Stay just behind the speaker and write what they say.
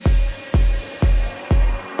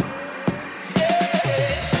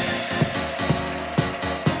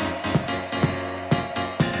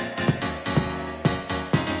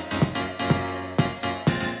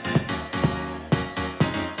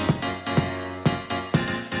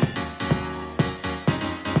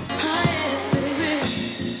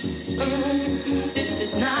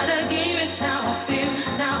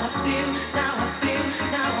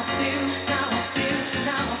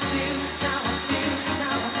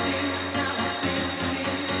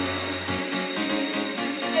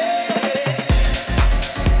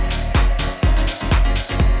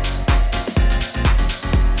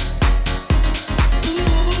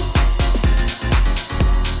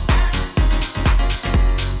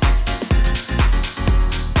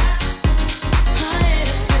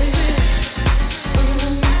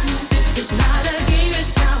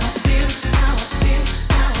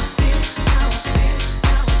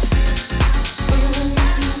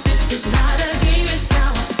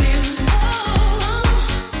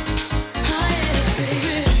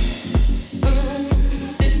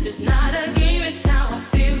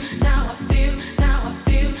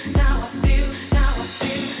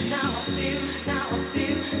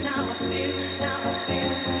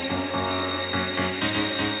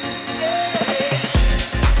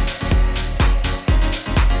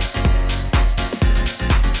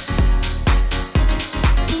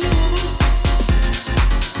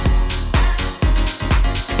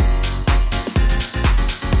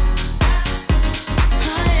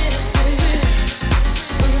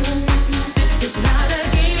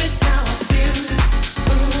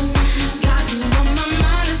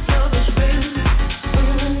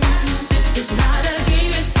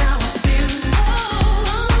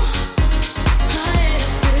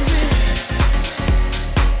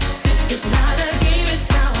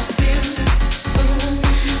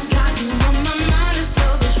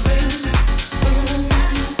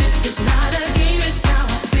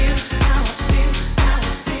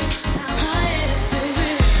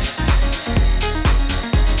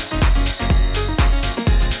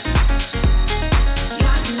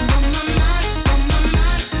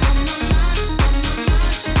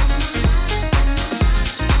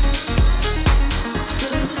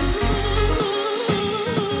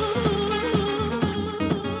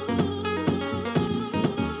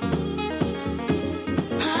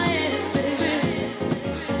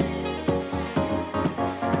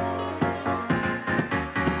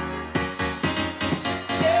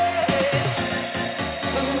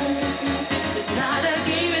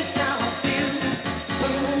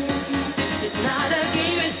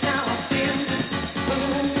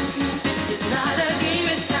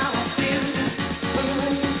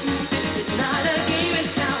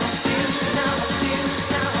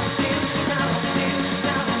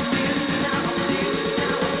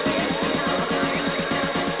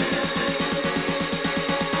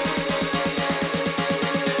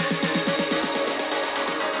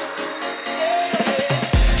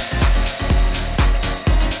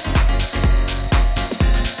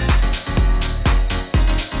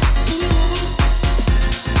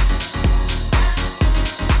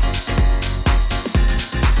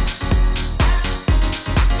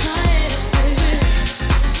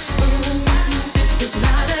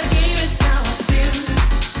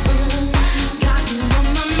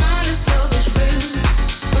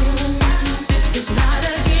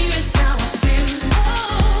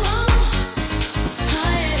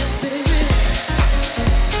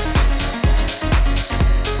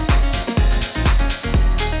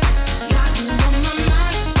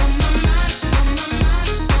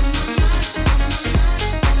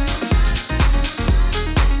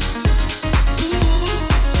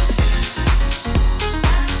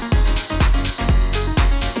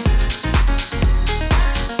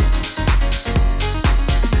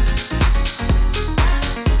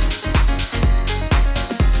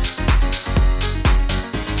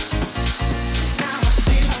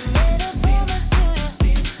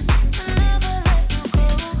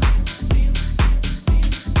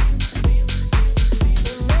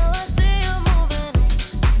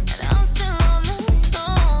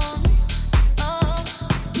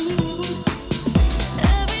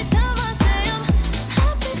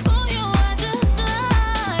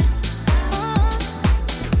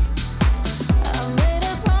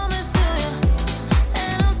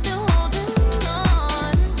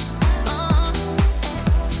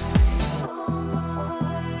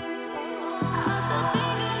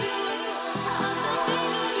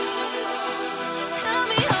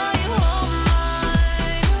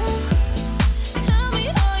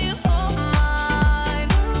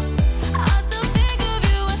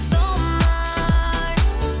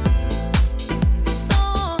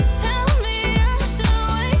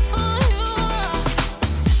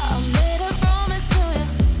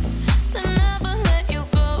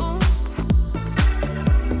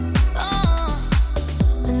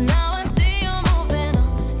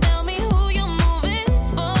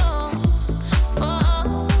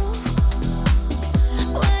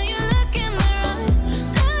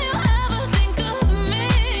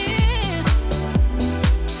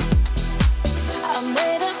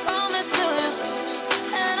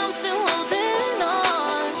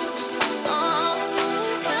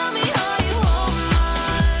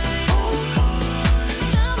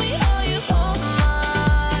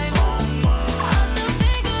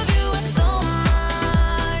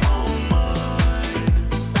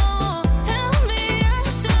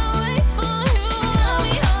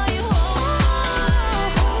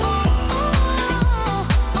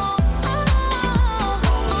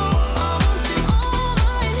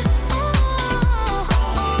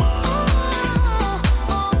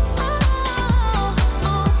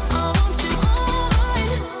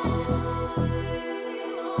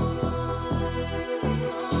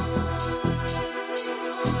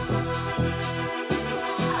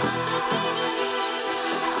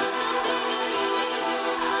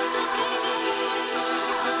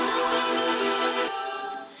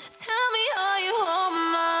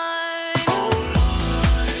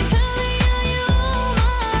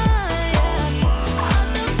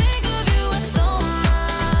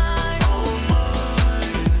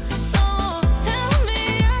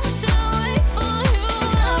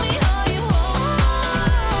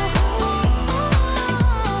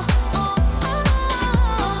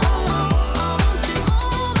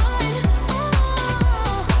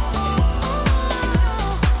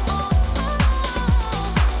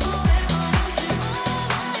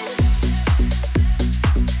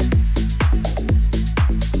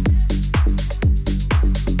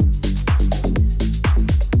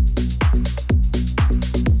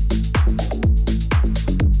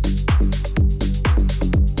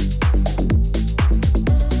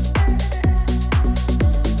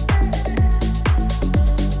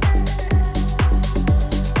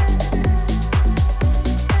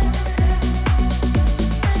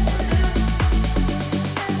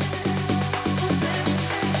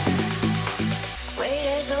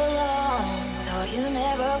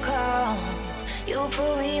never come. You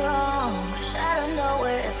prove me wrong, 'cause out of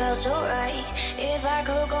nowhere it felt so right. If I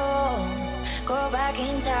could go back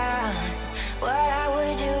in time, what I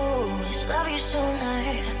would do is love you sooner.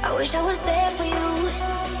 I wish I was there for you.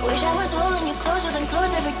 Wish I was holding you closer than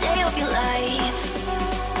close every day of your life.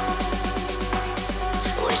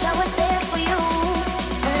 Wish I was there for you,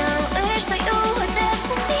 and I wish that you were there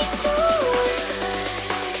for me too.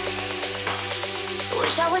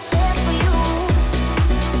 Wish I was there for you.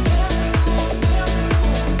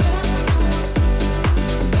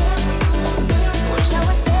 Wish I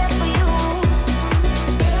was there for you.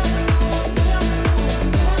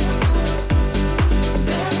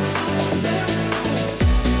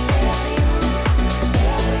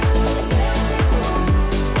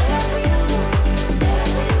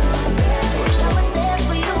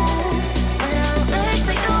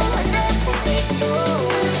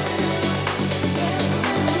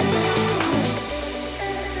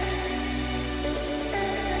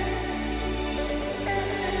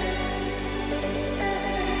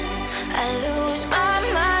 I lose my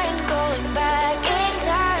mind going back in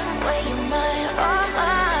time where you mine or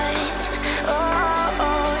mine. Oh,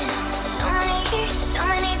 oh, so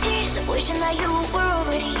many tears of wishing that you were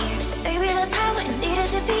already here. Baby, that's how it needed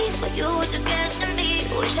to be for you to get to me.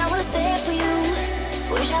 Wish I was there for you.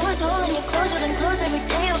 Wish I was holding you closer than close every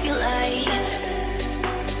day of your life.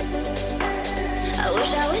 I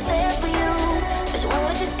wish I was there for you, 'cause when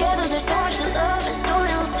we're together there's so much to love and so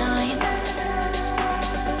little time.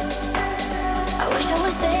 I wish I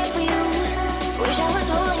was there for you. Wish I was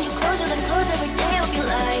holding you closer than close every day of your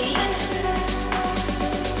life.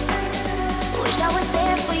 Wish I was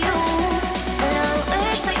there for you, and I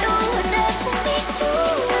wish that you were there for me too.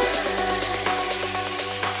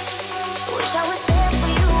 Wish I was there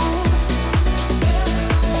for you.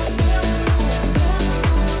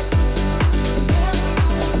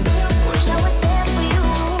 Wish I was there for you.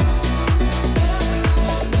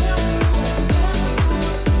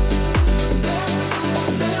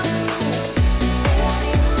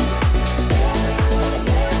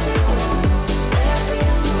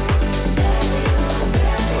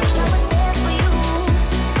 Wish I was there for you,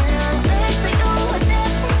 and I wish that you were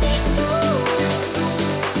there for me too.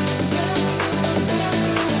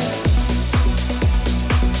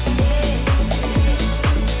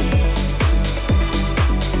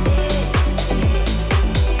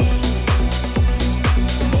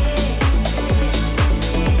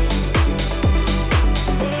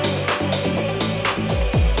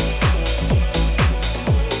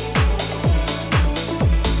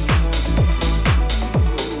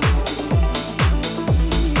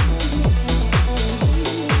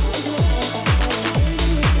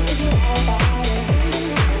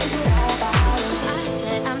 I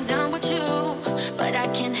said I'm done with you, but I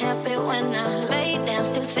can't help it when I lay down,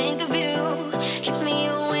 still think of you. Keeps me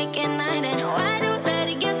awake at night, and why do we let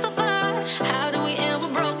it get so far? How do we end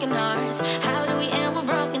with broken hearts? How do we end with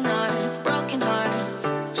broken hearts? Broken hearts.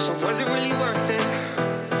 So was it really worth it?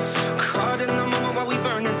 Caught in the moment while we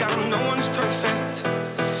burn it down. No one's perfect.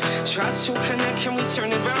 Tried to connect, can we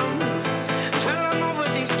turn it round? Well, I'm over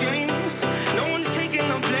this game. No one's taking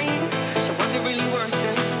the blame. So was it really worth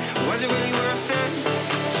it? Was it really worth it?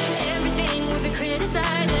 Everything we've been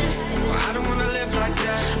criticizing, I don't wanna live like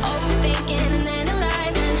that. overthinking and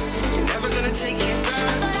analyzing. You're never gonna take it I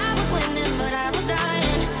back. thought I was winning, but I was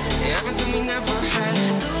dying. Everything we never had.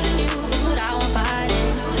 Losing you is what I want fighting.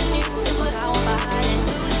 Losing you is what I want fighting.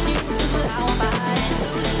 Losing you is what I want fighting.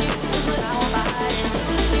 Losing you is what I want fighting.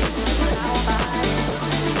 Losing you is what I want fighting.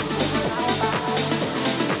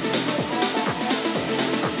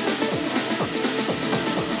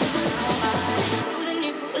 Losing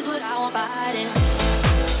you is what I want fighting.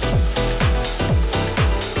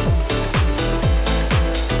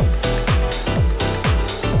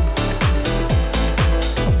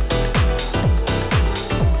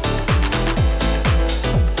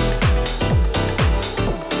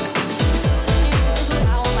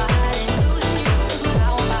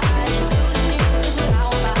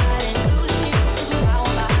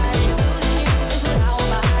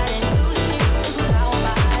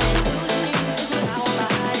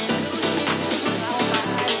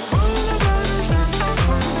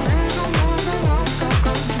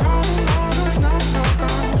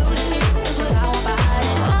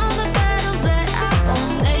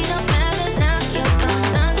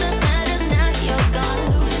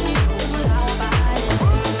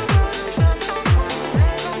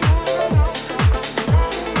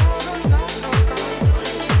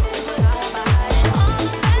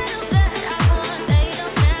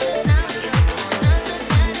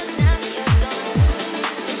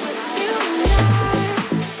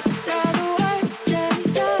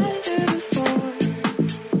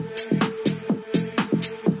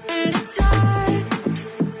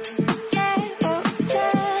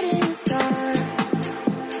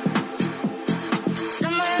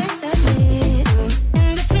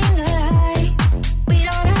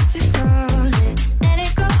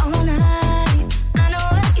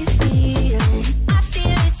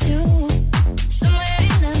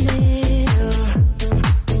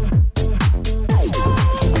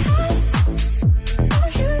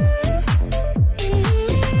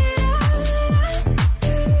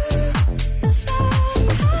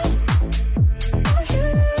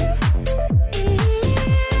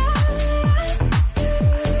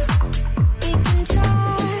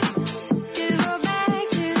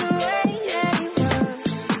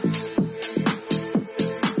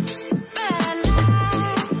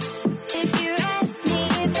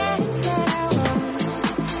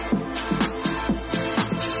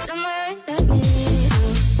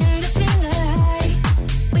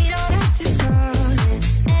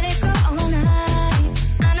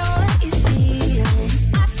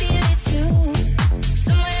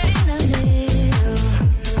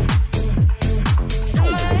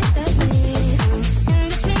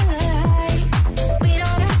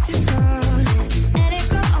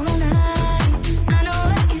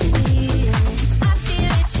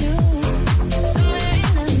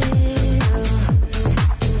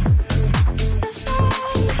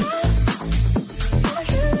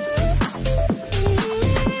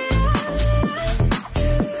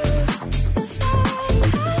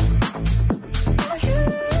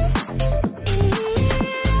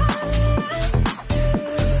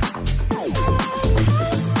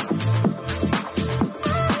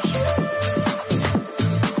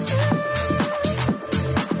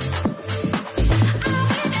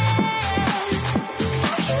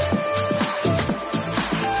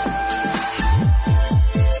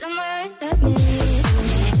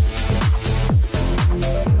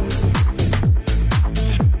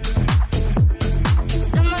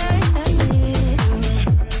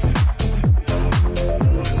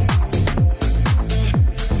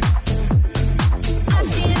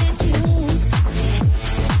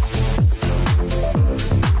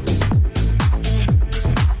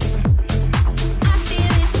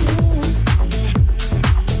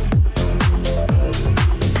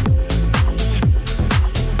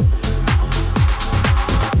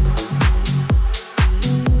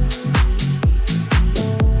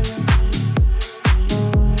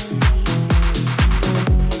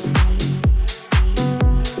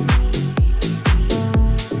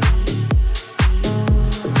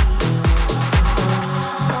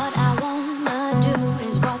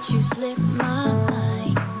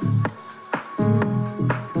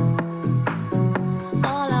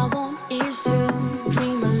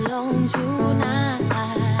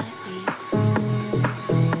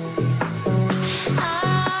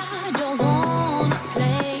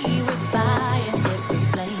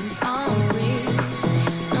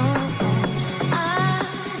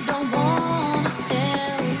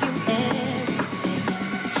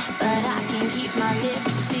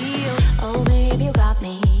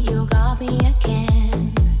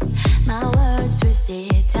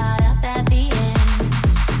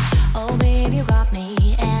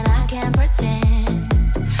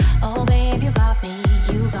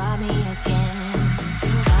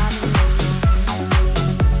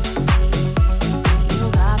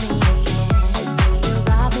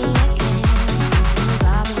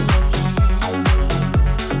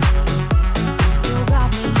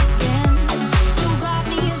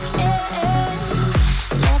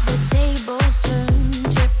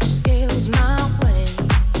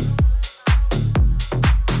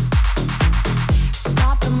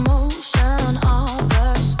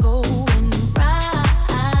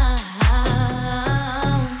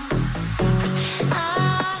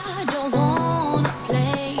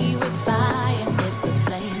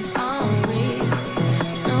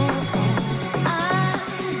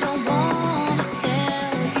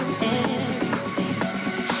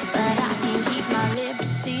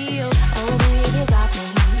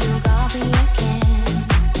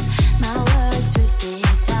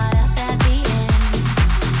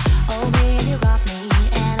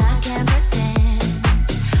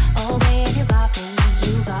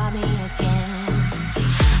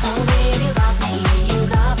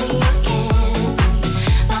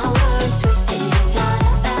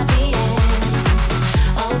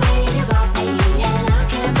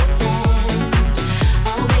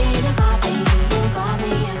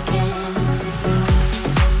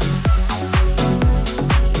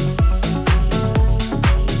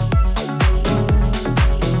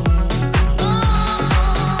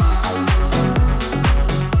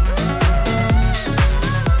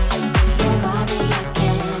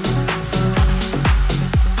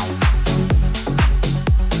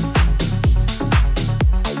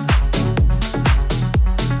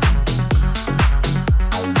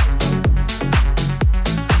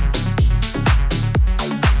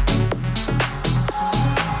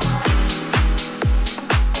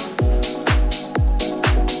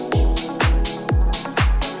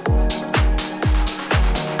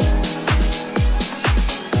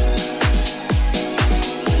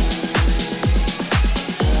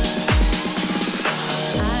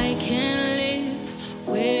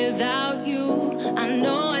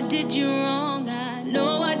 did you wrong. I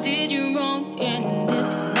know I did you wrong, and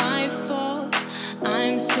it's my fault.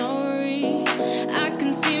 I'm sorry. I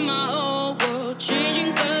can see my whole world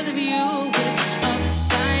changing 'cause of you. It's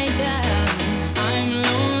upside down. I'm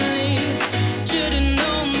lonely. Should've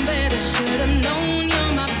known better. Should've known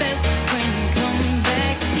you're my best friend. Come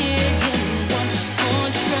back here, give me one more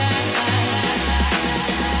try.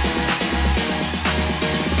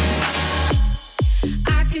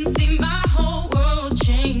 I can see my whole world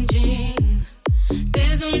changing.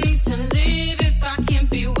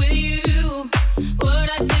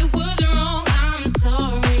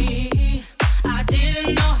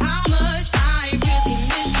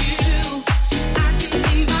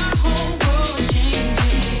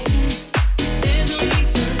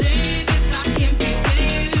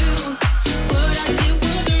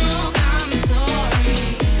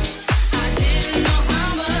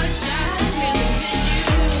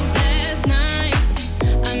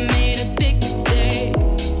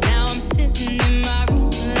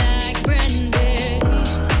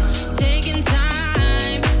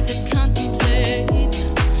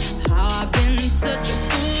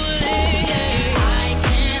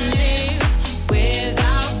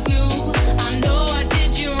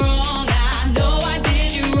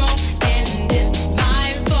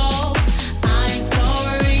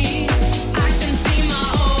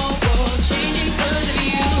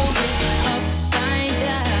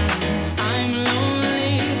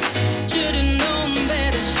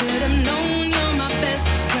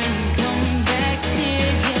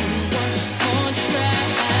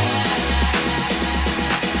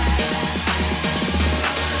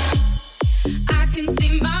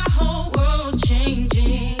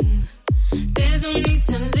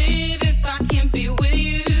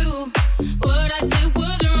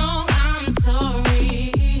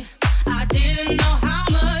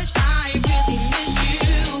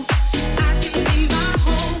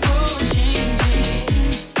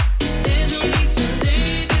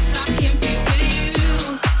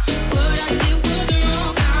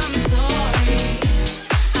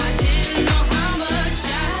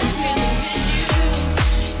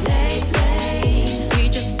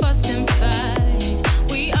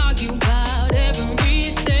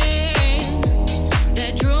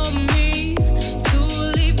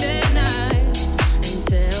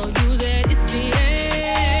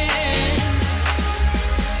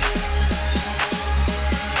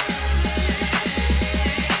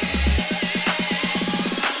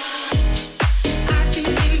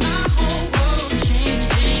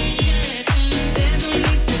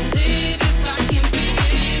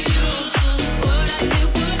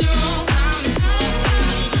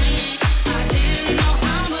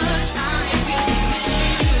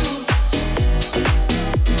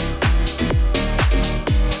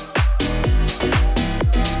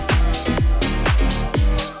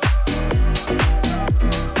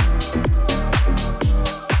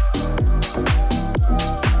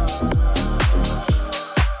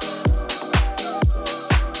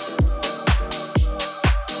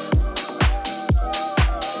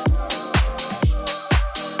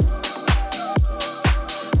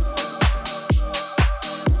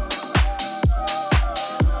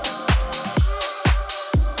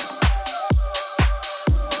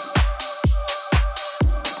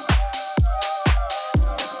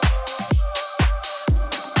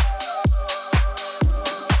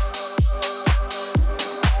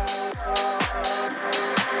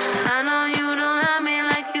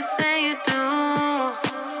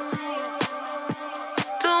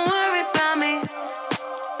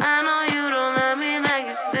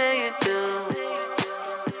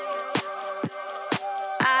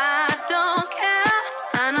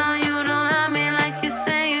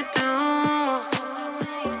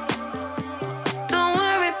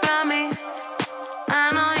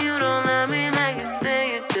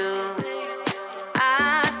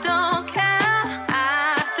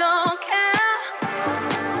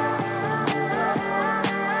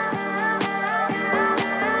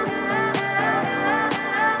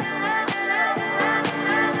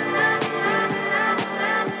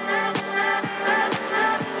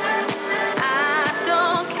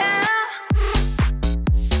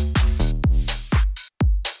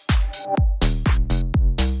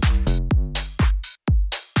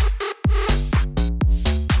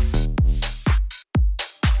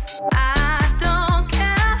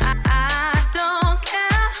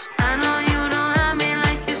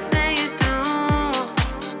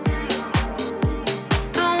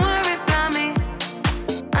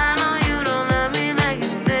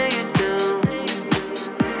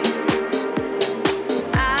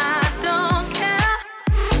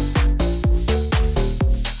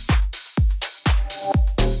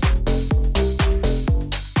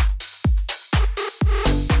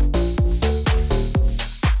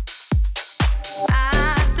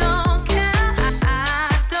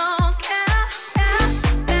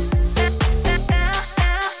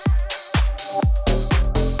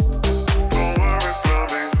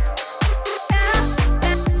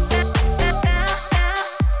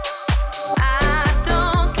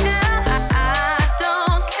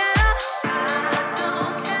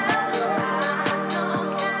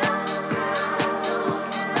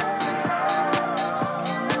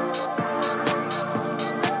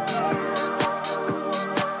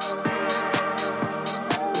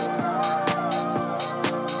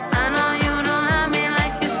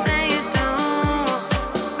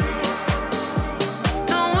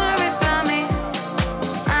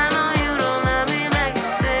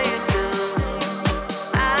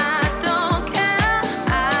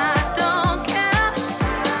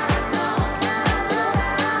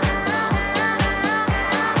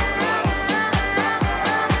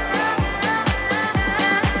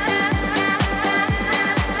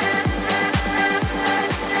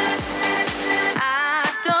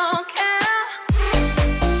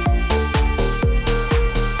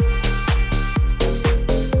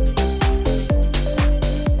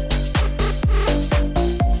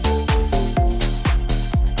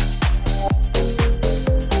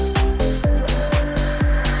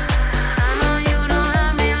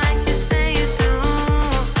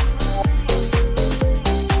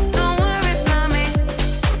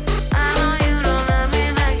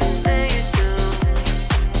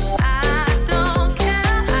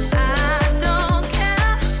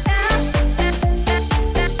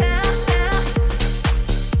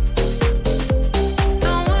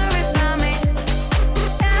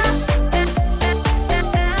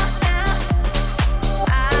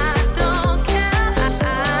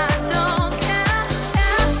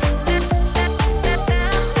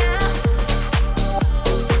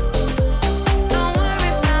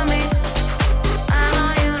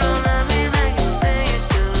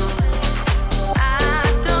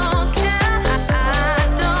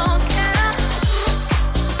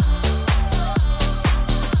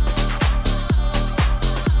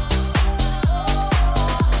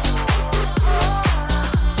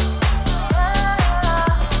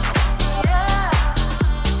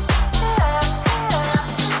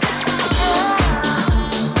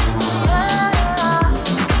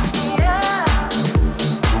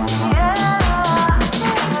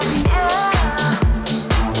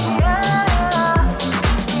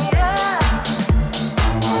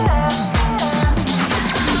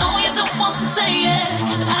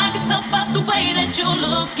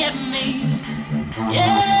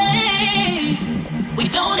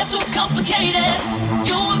 complicated.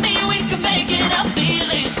 You and me, we can make it. I feel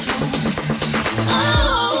it too.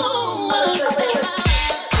 Oh,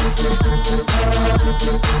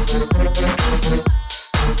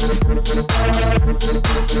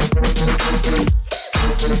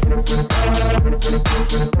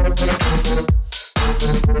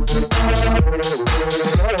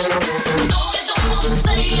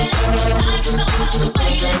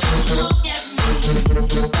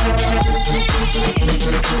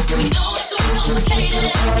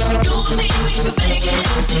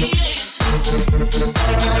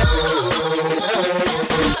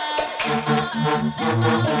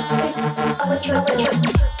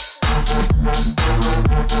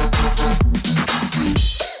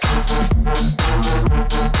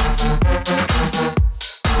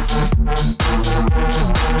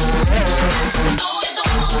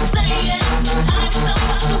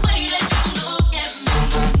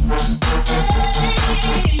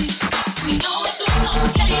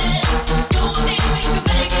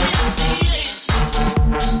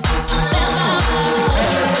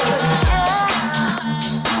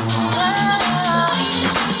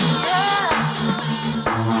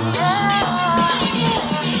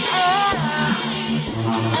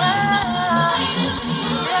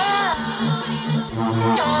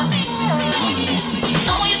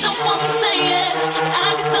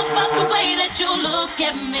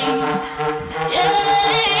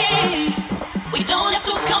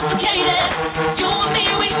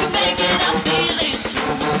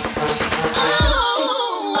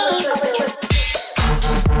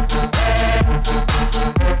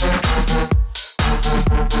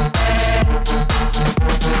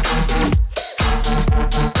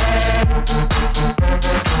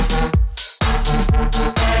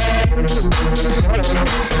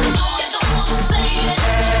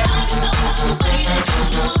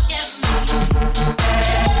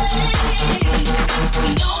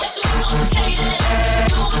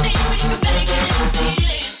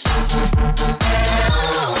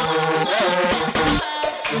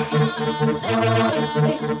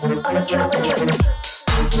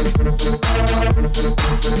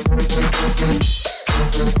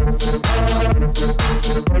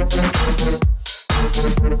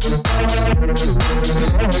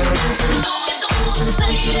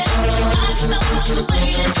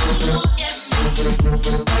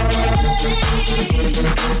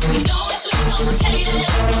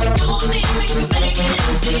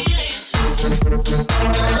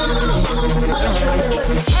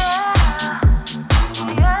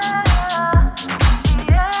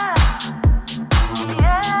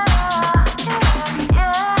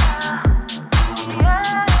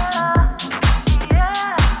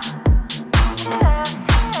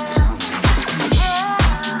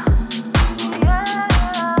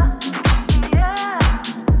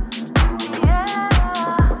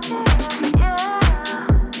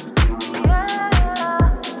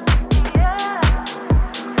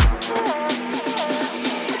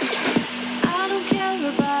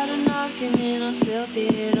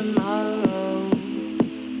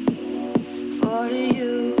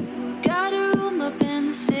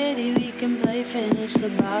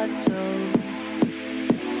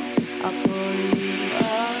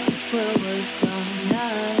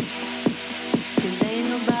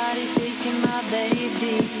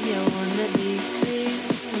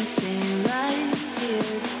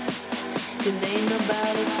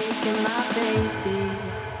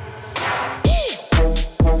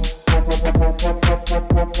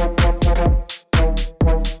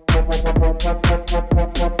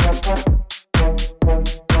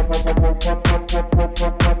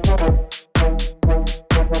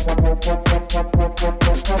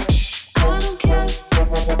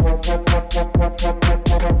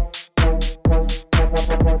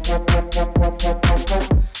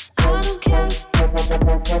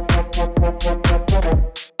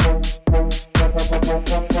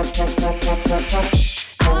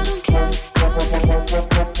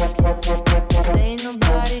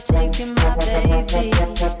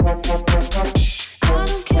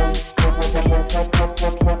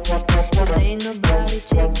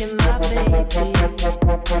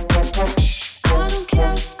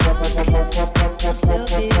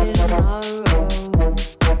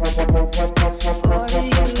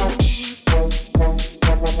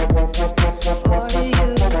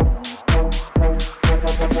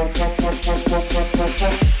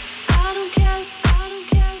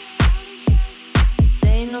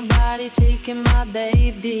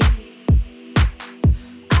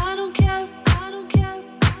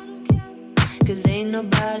 Cause ain't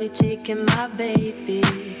nobody taking my baby.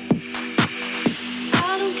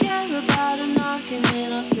 I don't care about an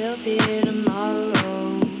argument, I'll still be here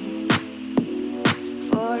tomorrow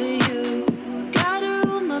for you. Got a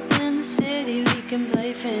room up in the city, we can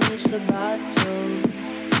play finish the bottle.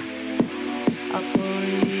 I'll pull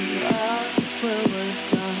you up, we'll work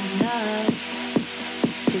all night.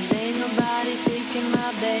 'Cause ain't nobody taking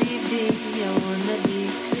my baby. I wanna be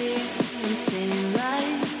clear and say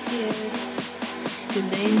right here. 'Cause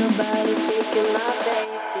ain't nobody taking my baby.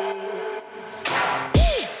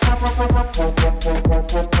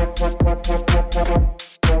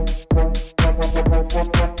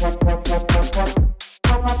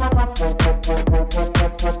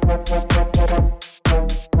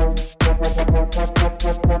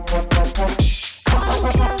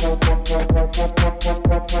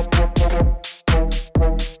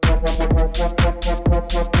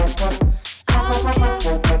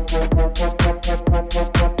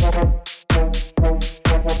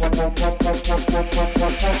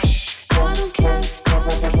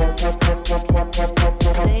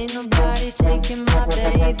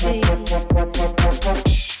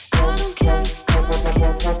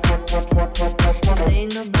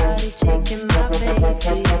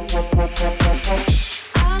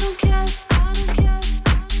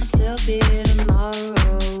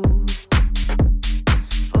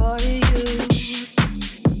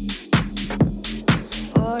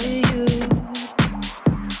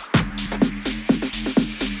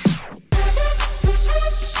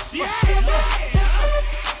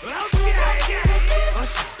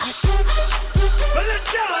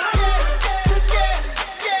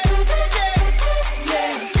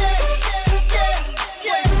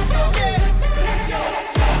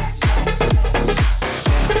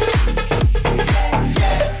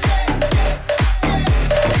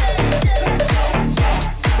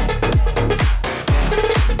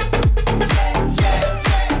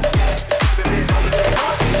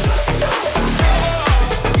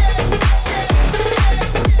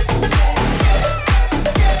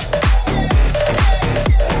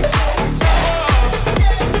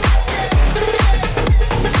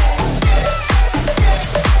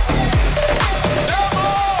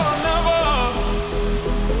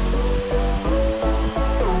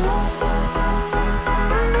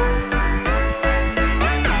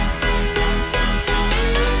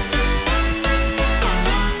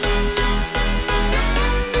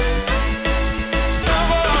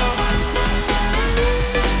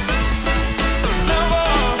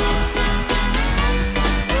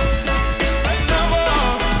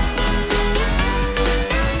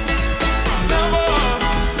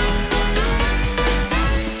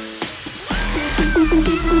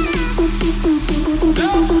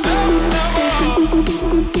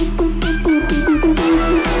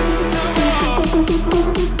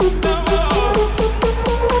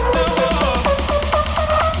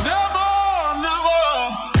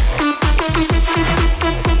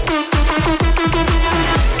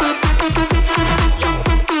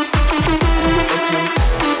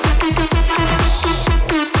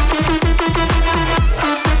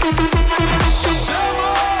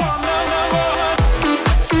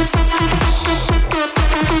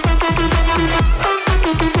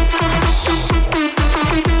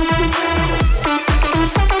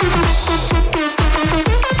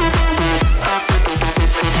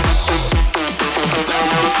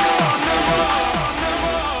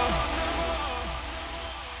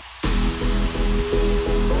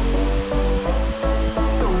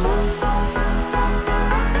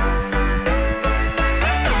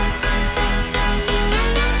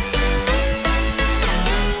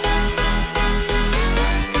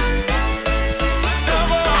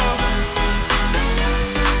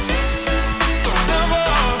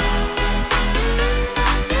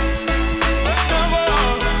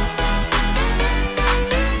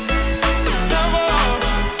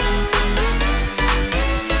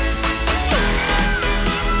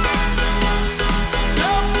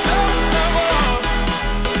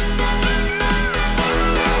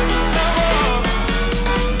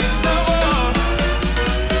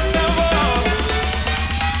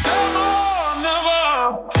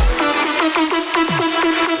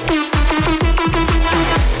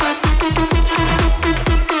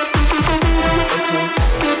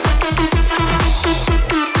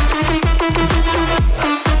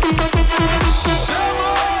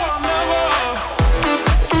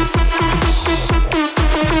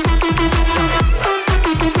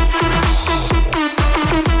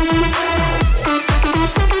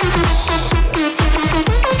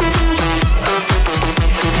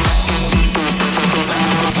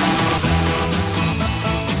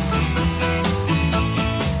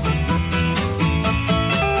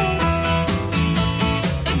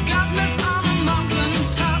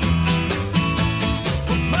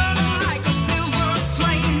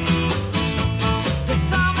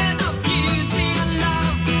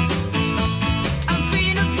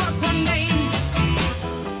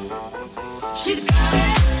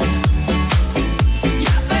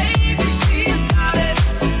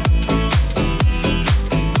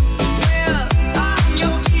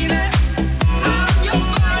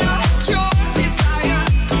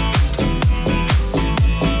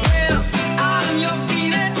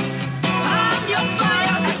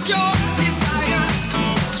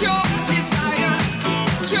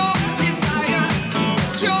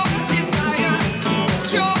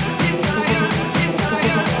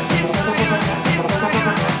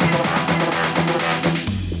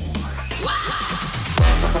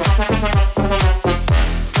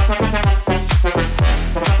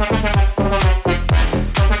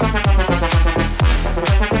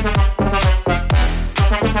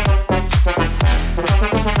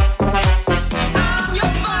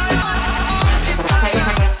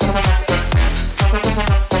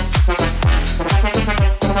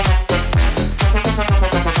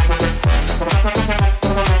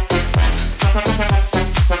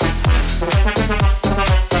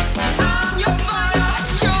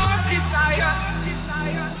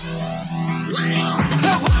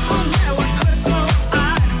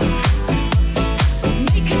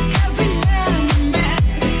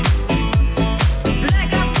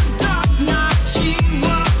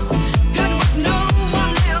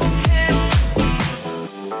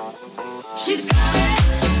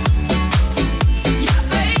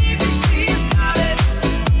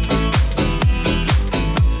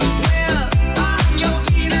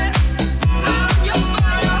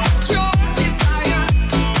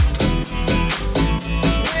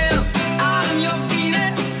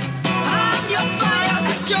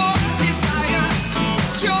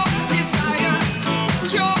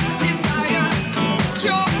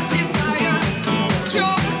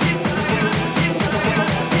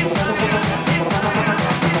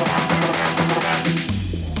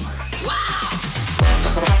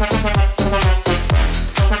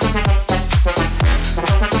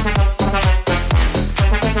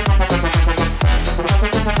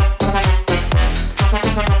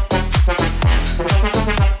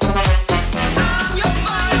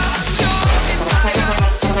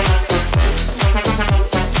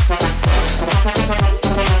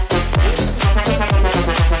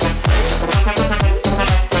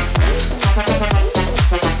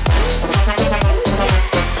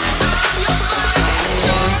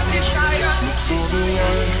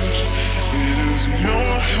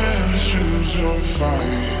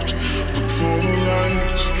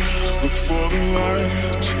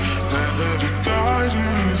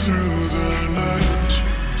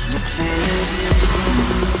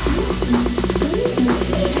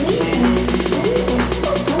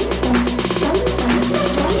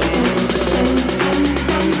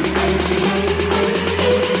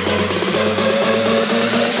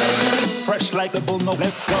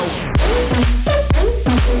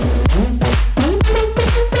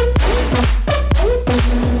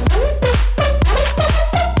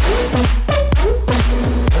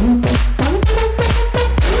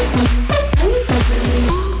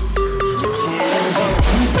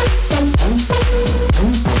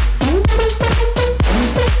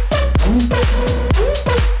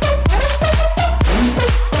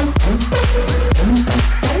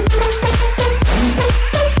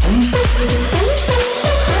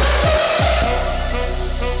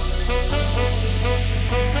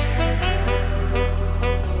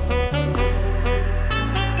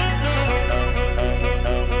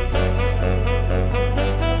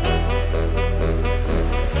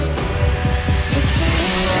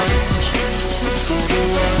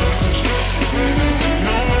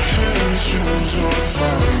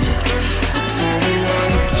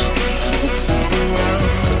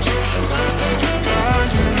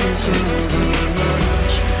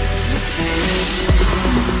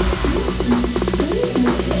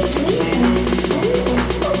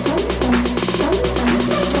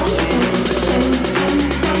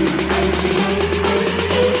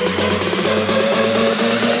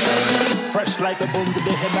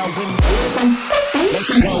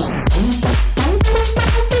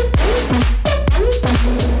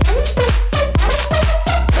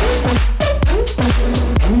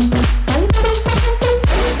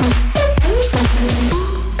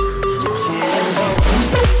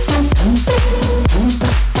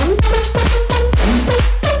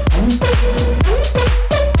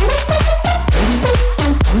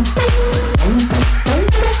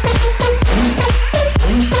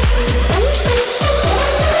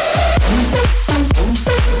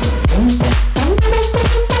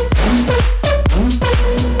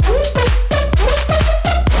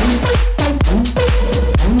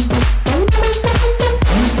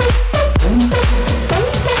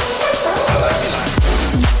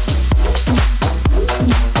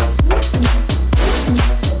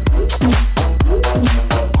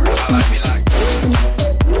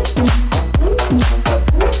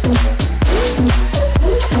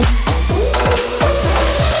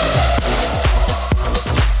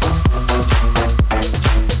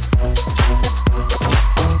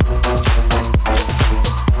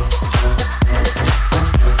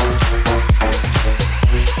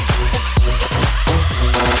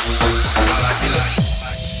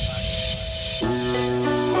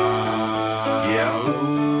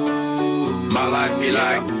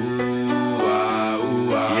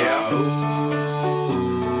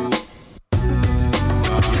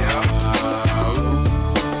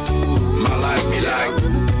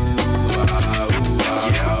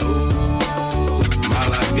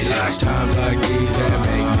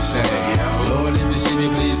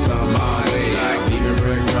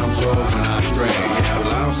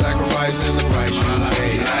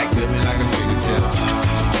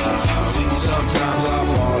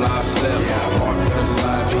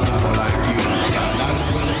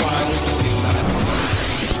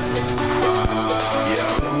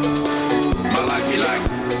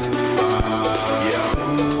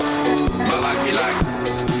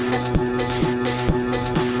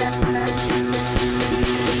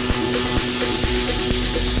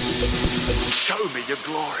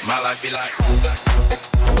 glory. My life be like.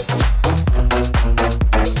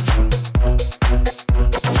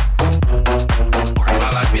 My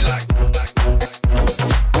life be like.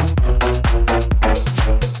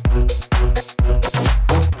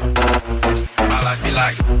 My life be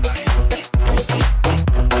like.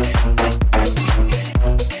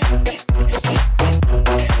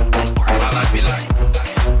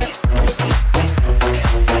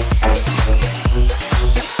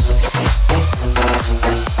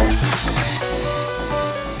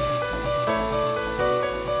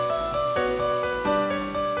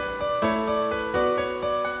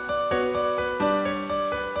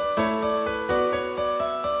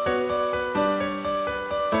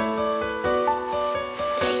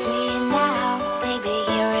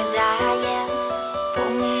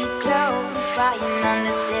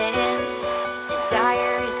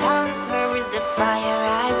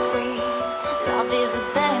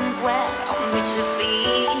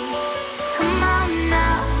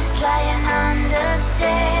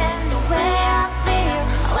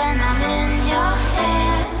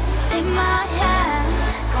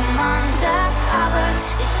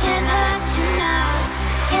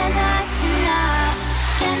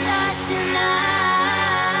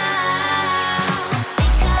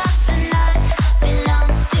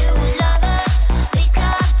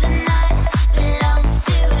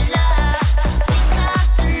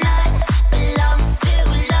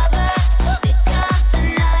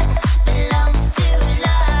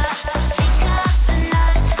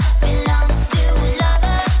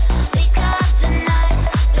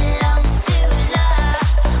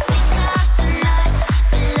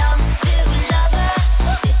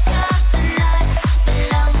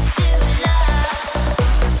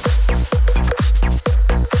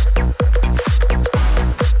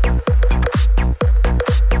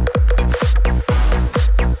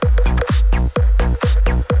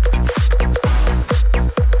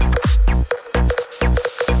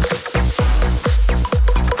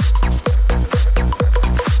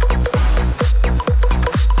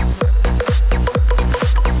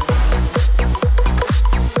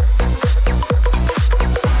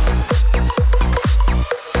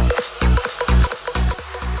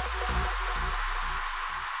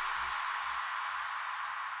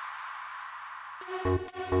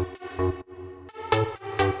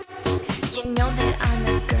 You know that I'm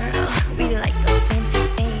a girl, really like those fancy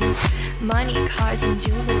things. Money, cars, and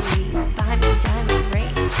jewelry, buy me diamond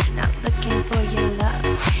rings. Not looking for your love,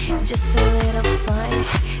 just a little fun.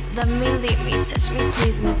 Love me, leave me, touch me,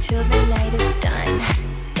 please me, till the night is done.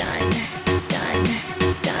 Done, done,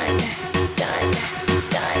 done, done,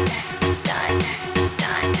 done, done,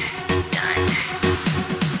 done, done.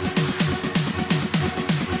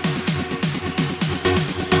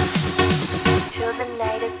 Till the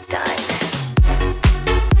night is done.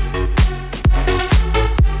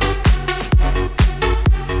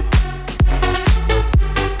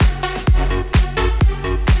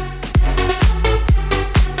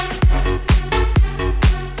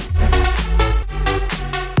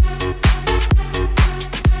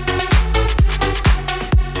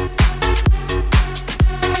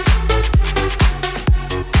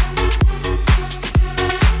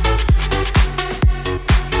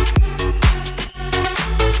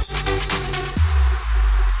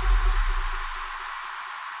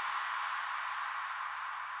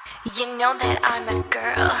 You know that I'm a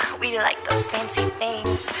girl, we like those fancy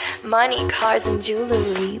things. Money, cars, and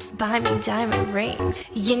jewelry, buy me diamond rings.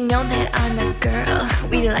 You know that I'm a girl,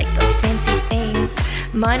 we like those fancy things.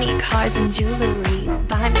 Money, cars, and jewelry,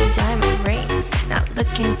 buy me diamond rings. Not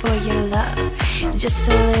looking for your love, just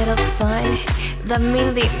a little fun. Love me,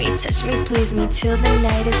 leave me, touch me, please me, till the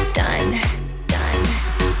night is done. Done,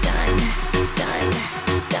 done, done,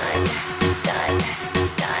 done, done,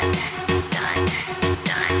 done, done,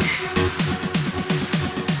 done.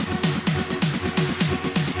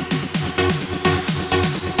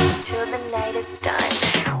 Till the night is done.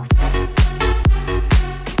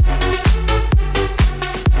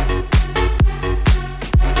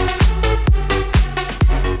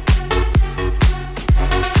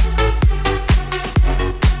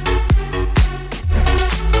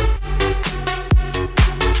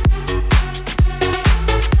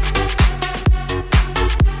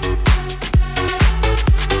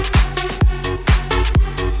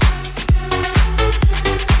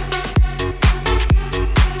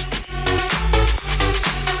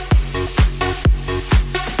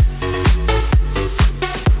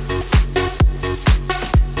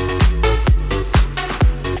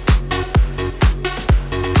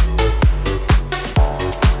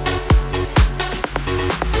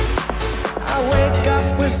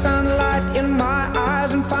 Sunlight in my eyes,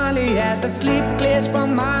 finally as the sleep clears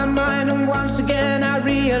from my mind, and once again I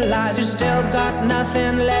realize you still got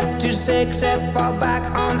nothing left to say except fall back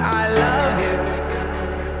on I love you.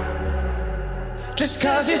 Just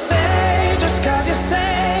cause you say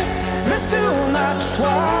there's too much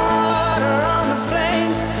water on the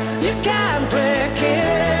flames, you can't break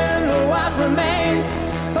in what remains.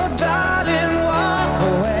 Oh darling, walk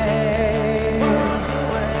away.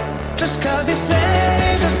 Just cause you say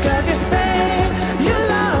you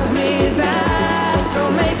love me, that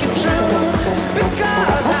don't make it true,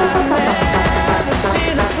 because I've never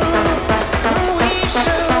seen the proof. We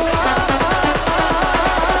should walk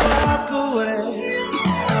away.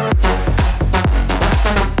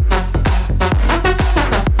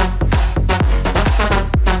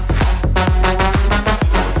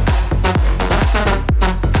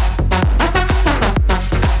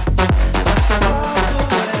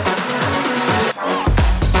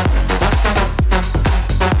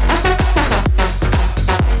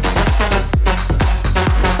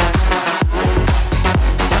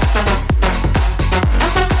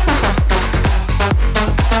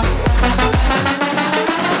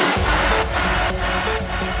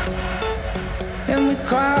 And we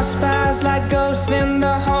cross paths like ghosts in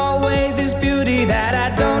the hallway. There's beauty that I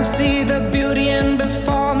don't see the beauty in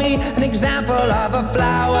before me. An example of a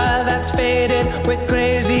flower that's faded. We're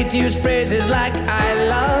crazy to use phrases like I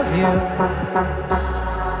love you.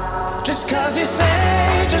 Just cause you say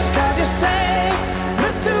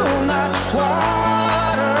there's too much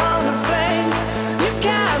water on the flames, you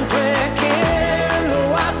can't break in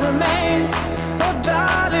what remains. Oh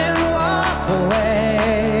darling, walk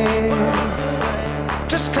away.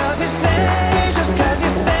 Just cause you say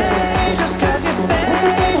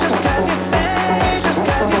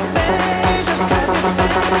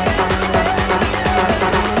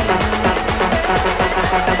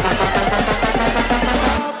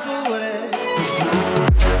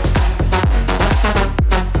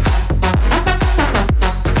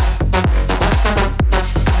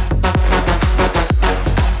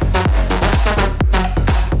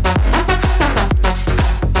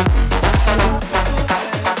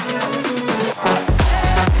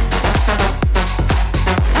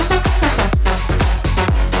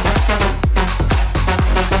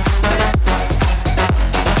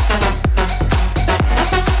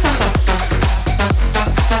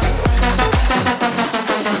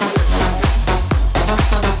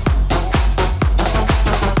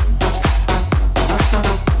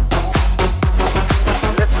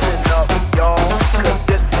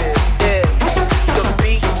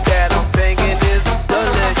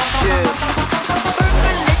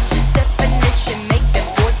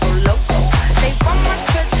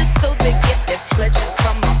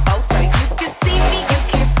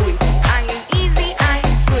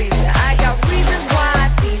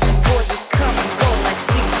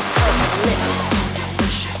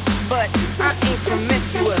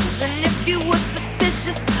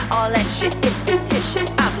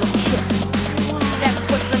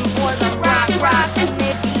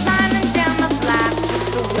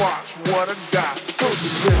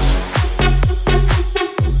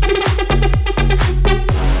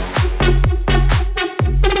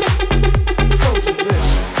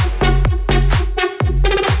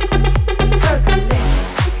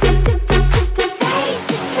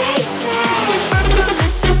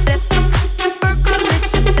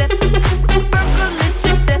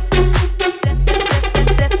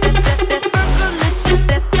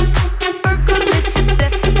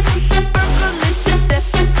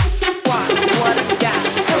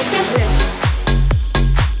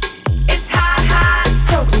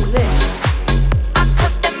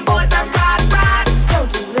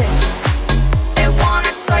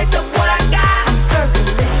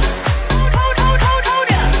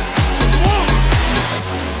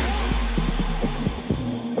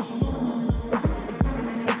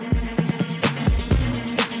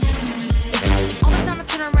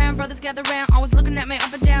gather round, always looking at me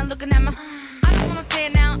up and down, looking at my. I just wanna say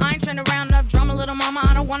it now, I ain't trying to round up drama, little mama,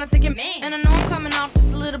 I don't wanna take it. And I know I'm coming off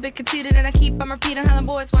just a little bit conceited, and I keep on repeating how the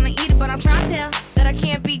boys wanna eat it, but I'm trying to tell that I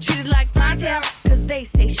can't be treated like clientele, cause they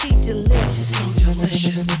say she delicious, so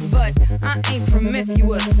delicious, but I ain't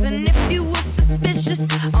promiscuous, and if you was suspicious,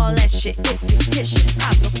 all that shit is fictitious.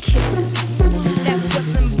 I blow kisses, that puts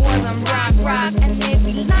them boys on rock, and they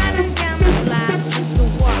be lining down the block just to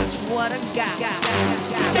watch what I got.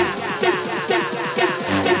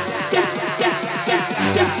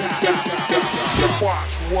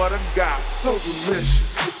 Watch what I got, so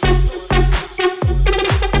delicious.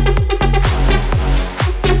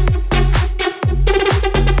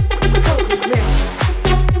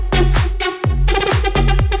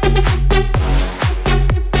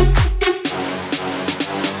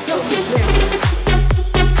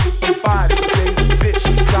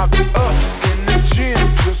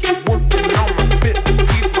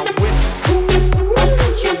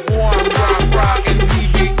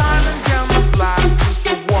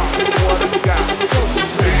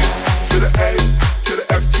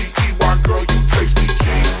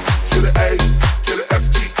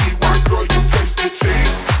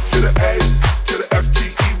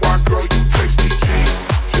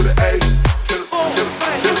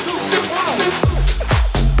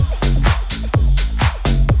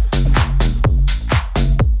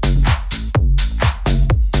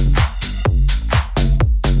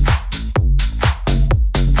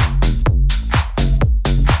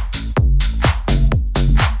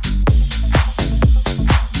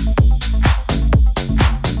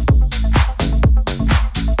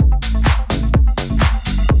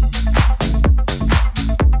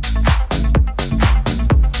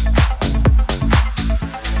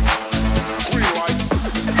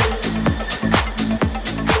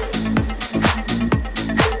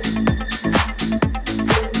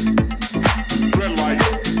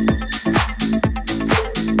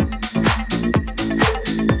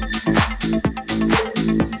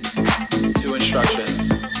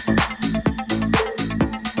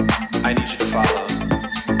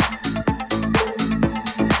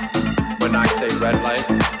 red light,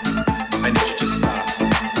 I need you to stop.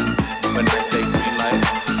 When I say green light,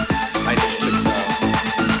 I need you to go.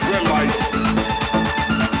 Red light.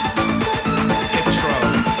 Intro.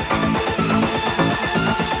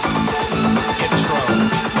 Intro.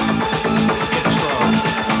 Intro.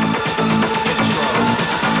 Intro.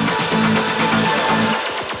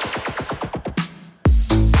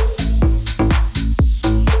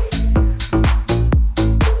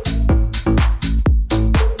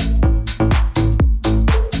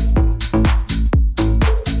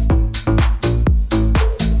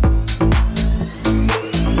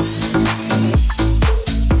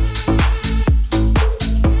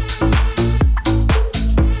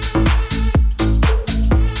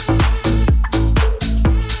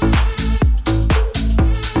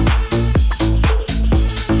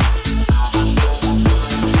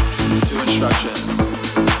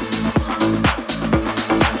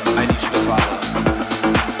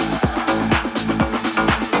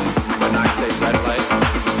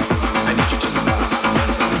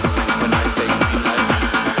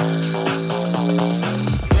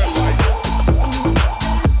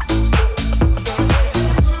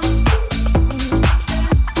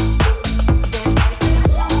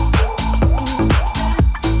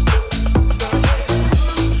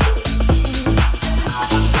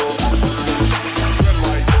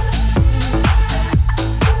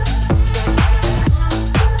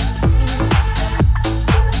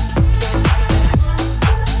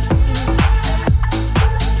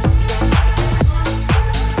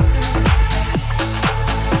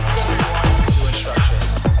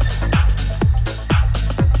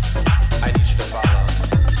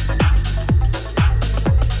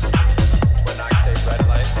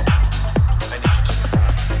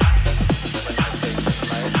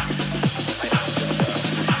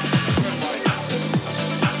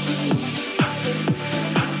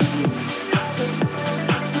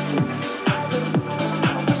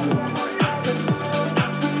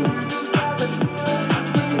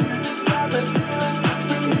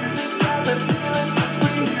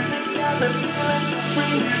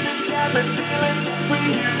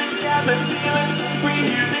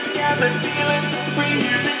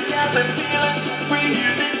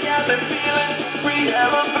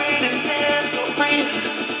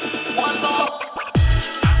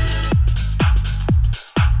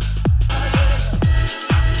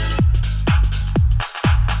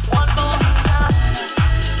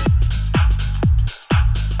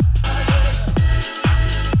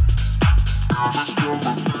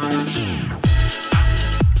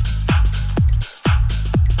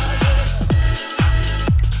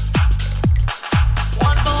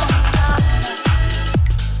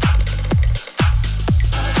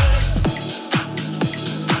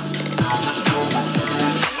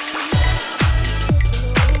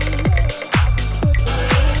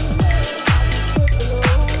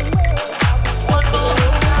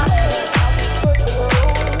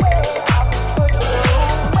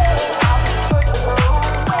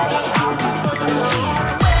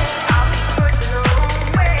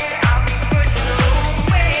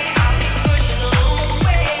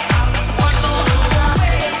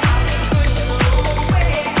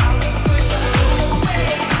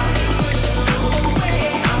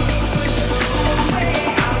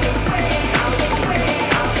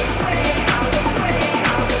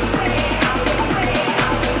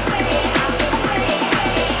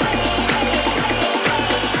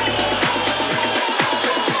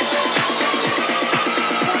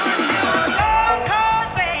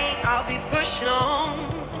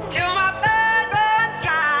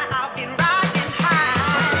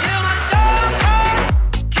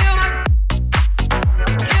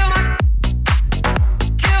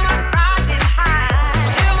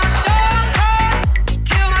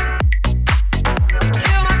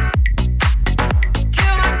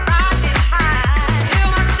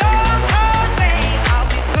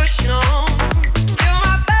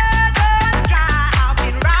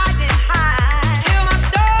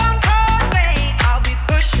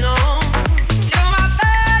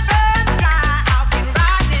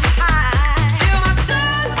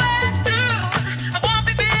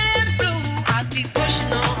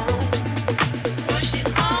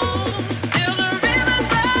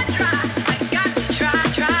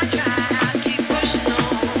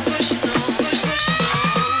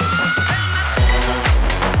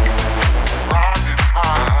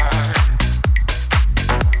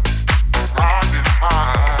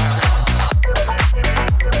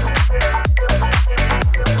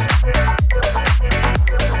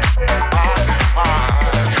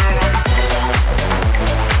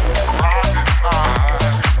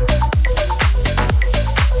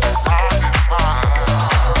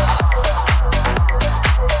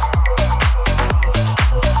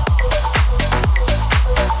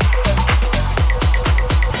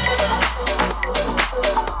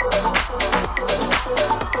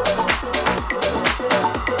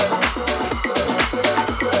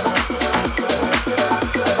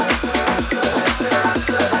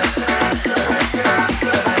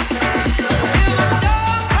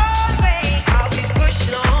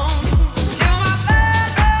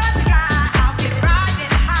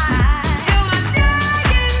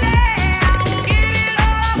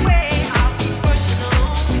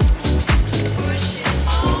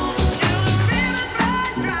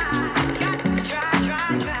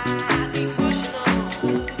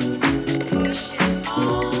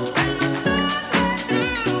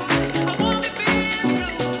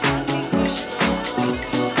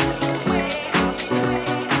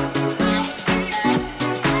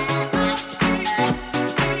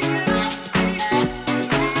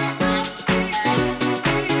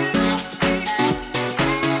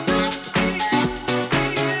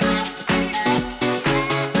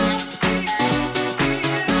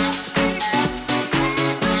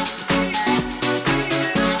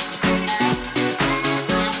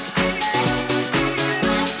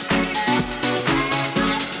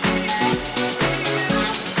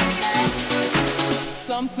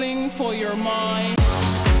 mind.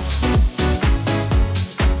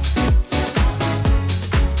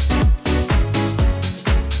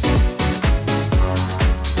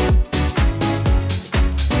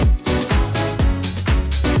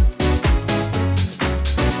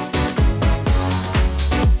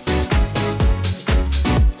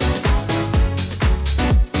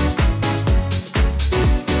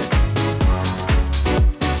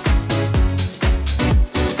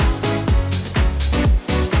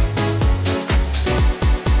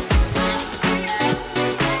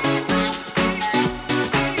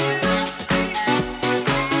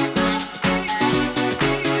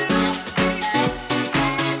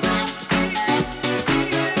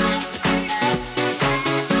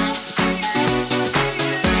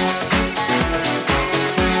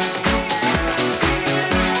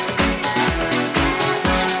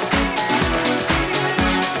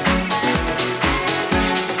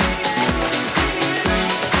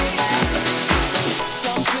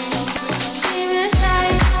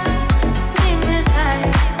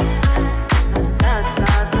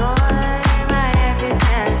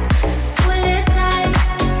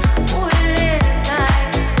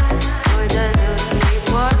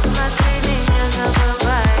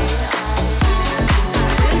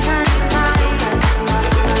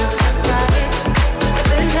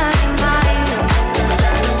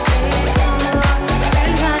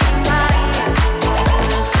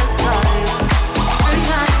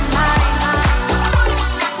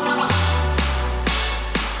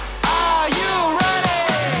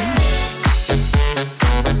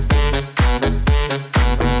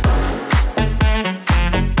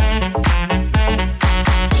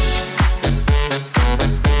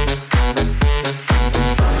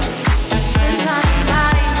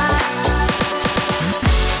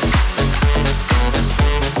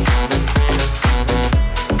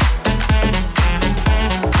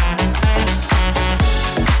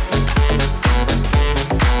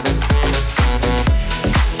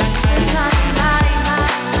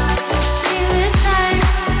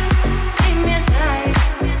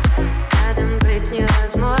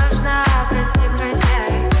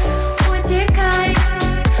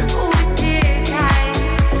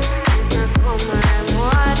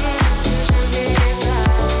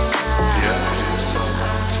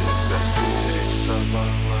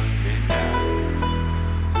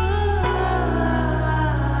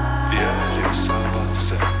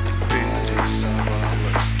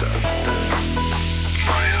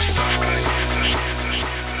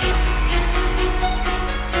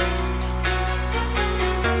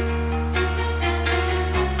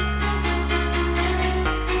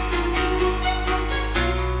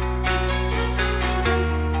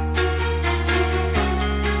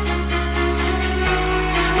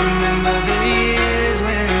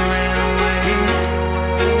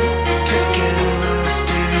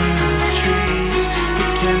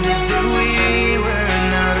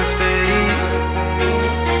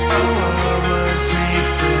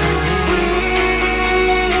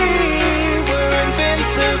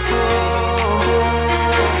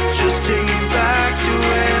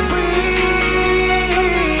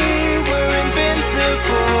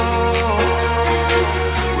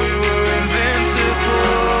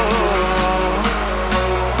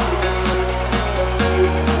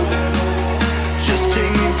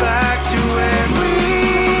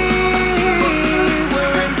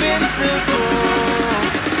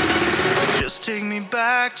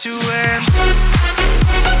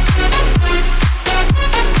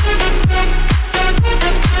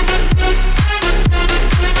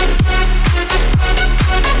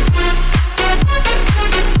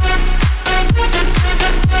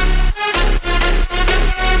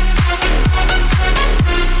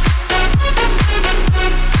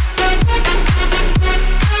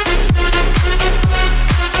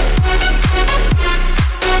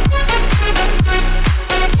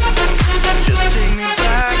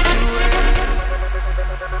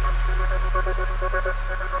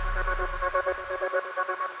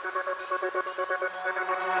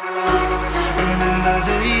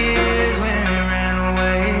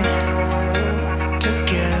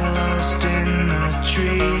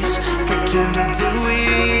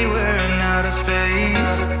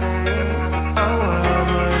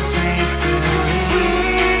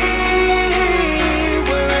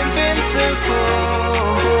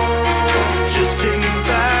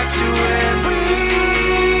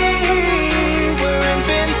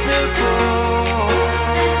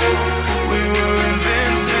 We